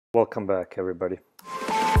Welcome back, everybody.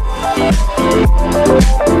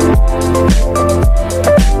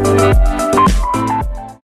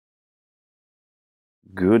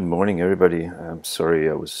 Good morning, everybody. I'm sorry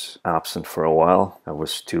I was absent for a while. I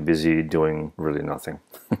was too busy doing really nothing.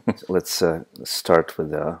 Let's start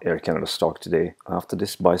with the Air Canada stock today. After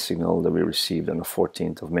this buy signal that we received on the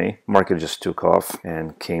 14th of May, market just took off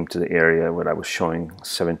and came to the area where I was showing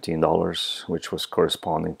 $17, which was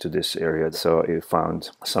corresponding to this area. So it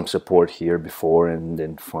found some support here before and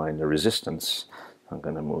then find a resistance. I'm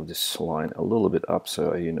going to move this line a little bit up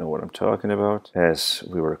so you know what I'm talking about. As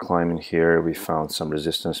we were climbing here, we found some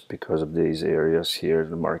resistance because of these areas here.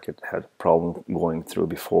 The market had a problem going through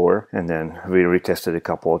before, and then we retested a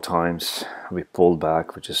couple of times. We pulled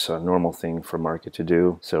back, which is a normal thing for market to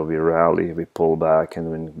do. So we rally, we pull back,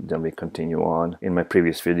 and then we continue on. In my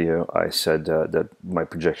previous video, I said that my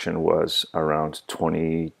projection was around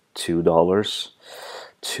 $22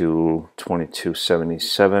 to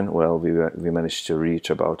 $22.77. Well, we managed to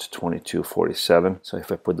reach about $22.47. So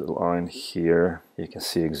if I put the line here, you can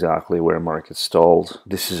see exactly where market stalled.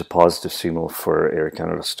 This is a positive signal for Air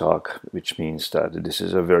Canada stock, which means that this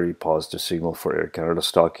is a very positive signal for Air Canada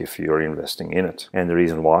stock if you're investing in it. And the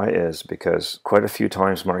reason why is because quite a few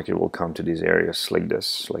times market will come to these areas like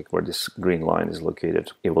this, like where this green line is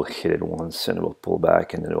located. It will hit it once and it will pull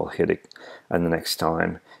back, and then it will hit it and the next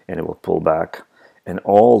time and it will pull back. And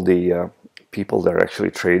all the people that are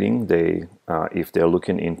actually trading, they if they're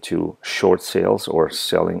looking into short sales or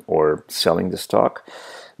selling the stock,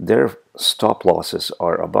 their stop losses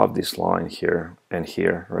are above this line here and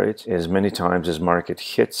here, right? As many times as market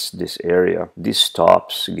hits this area, these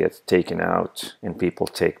stops get taken out and people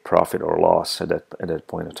take profit or loss at that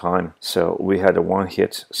point of time. So we had a one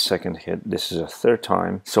hit, second hit, this is a third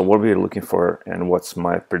time. So what we're looking for and what's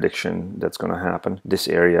my prediction that's going to happen, this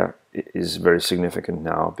area is very significant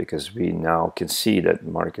now because we now can see that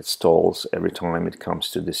market stalls every time it comes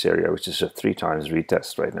to this area, which is a 3 times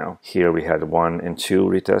retest right now. Here we had 1 and 2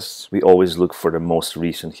 retests. We always look for the most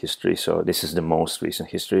recent history, so this is the most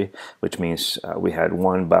recent history, which means we had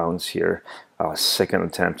 1 bounce here, second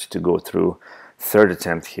attempt to go through, third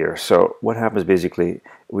attempt here. So what happens basically,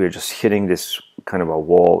 we're just hitting this kind of a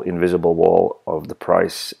wall, invisible wall of the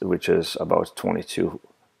price, which is about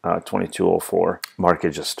 2204.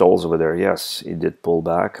 Market just stalls over there. Yes, it did pull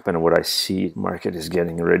back, but what I see, market is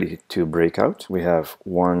getting ready to break out. We have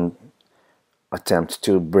 1 attempt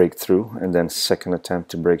to break through and then second attempt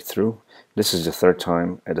to break through. This is the 3rd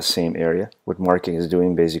time at the same area. What market is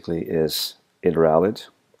doing basically is it rallied,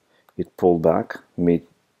 it pulled back,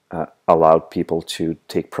 allowed people to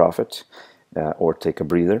take profit or take a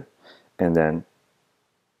breather, and then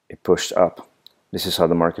it pushed up. This is how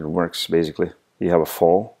the market works basically. You have a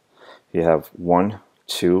fall, you have 1,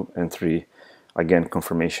 2, and 3. Again,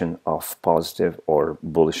 confirmation of positive or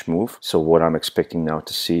bullish move. So what I'm expecting now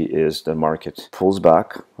to see is the market pulls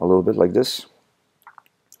back a little bit like this,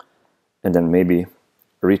 and then maybe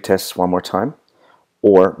retests one more time,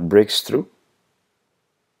 or breaks through,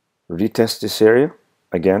 retest this area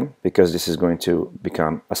again, because this is going to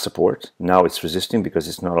become a support. Now it's resisting because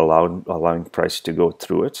it's not allowing price to go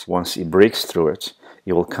through it. Once it breaks through it,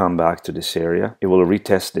 it will come back to this area. It will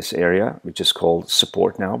retest this area, which is called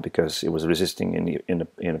support now, because it was resisting in the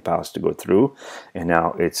past to go through, and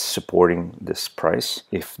now it's supporting this price.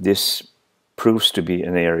 If this proves to be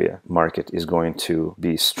an area, market is going to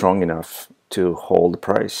be strong enough to hold the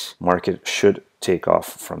price. Market should take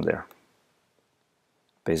off from there.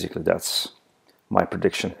 Basically, that's my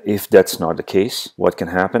prediction. If that's not the case, what can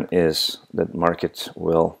happen is that market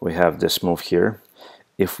will, we have this move here.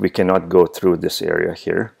 If we cannot go through this area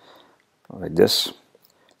here, like this,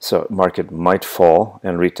 so market might fall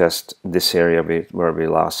and retest this area where we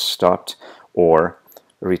last stopped, or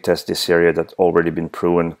retest this area that's already been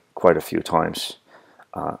proven quite a few times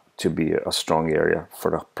to be a strong area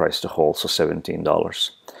for the price to hold, so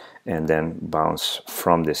 $17, and then bounce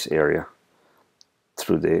from this area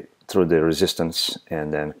through the resistance,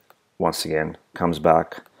 and then once again comes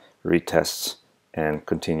back, retests, and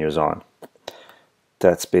continues on.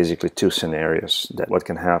 That's basically 2 scenarios that what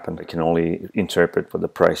can happen. I can only interpret what the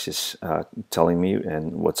price is telling me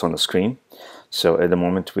and what's on the screen. So at the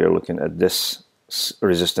moment we are looking at this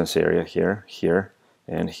resistance area here, here,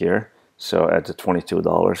 and here. So at the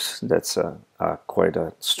 $22, that's quite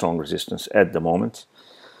a strong resistance at the moment.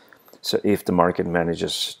 So if the market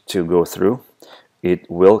manages to go through, it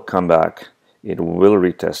will come back, it will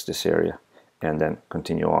retest this area, and then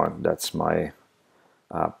continue on. That's my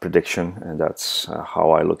prediction, and that's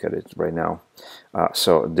how I look at it right now.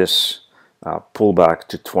 So this pullback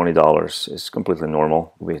to $20 is completely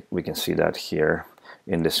normal. We can see that here.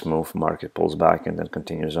 In this move, market pulls back and then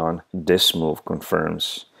continues on. This move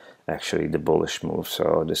confirms actually the bullish move.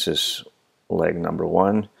 So this is leg number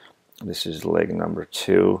 1, this is leg number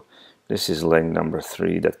 2, this is leg number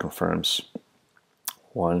 3 that confirms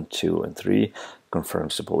 1, 2, and 3,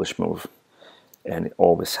 confirms the bullish move. And it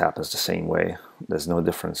always happens the same way. There's no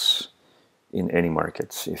difference in any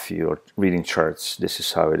markets. If you're reading charts, this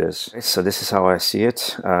is how it is. So this is how I see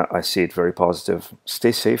it. I see it very positive.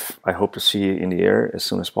 Stay safe. I hope to see you in the air as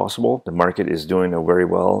soon as possible. The market is doing very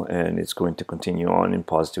well, and it's going to continue on in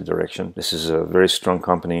positive direction. This is a very strong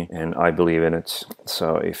company, and I believe in it.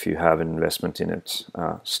 So if you have an investment in it,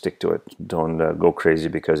 stick to it. Don't go crazy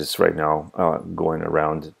because it's right now going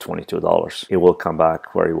around $22. It will come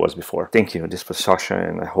back where it was before. Thank you. This was Sasha,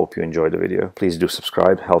 and I hope you enjoyed the video. Please do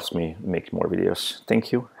subscribe. Helps me make more videos.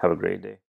 Thank you. Have a great day.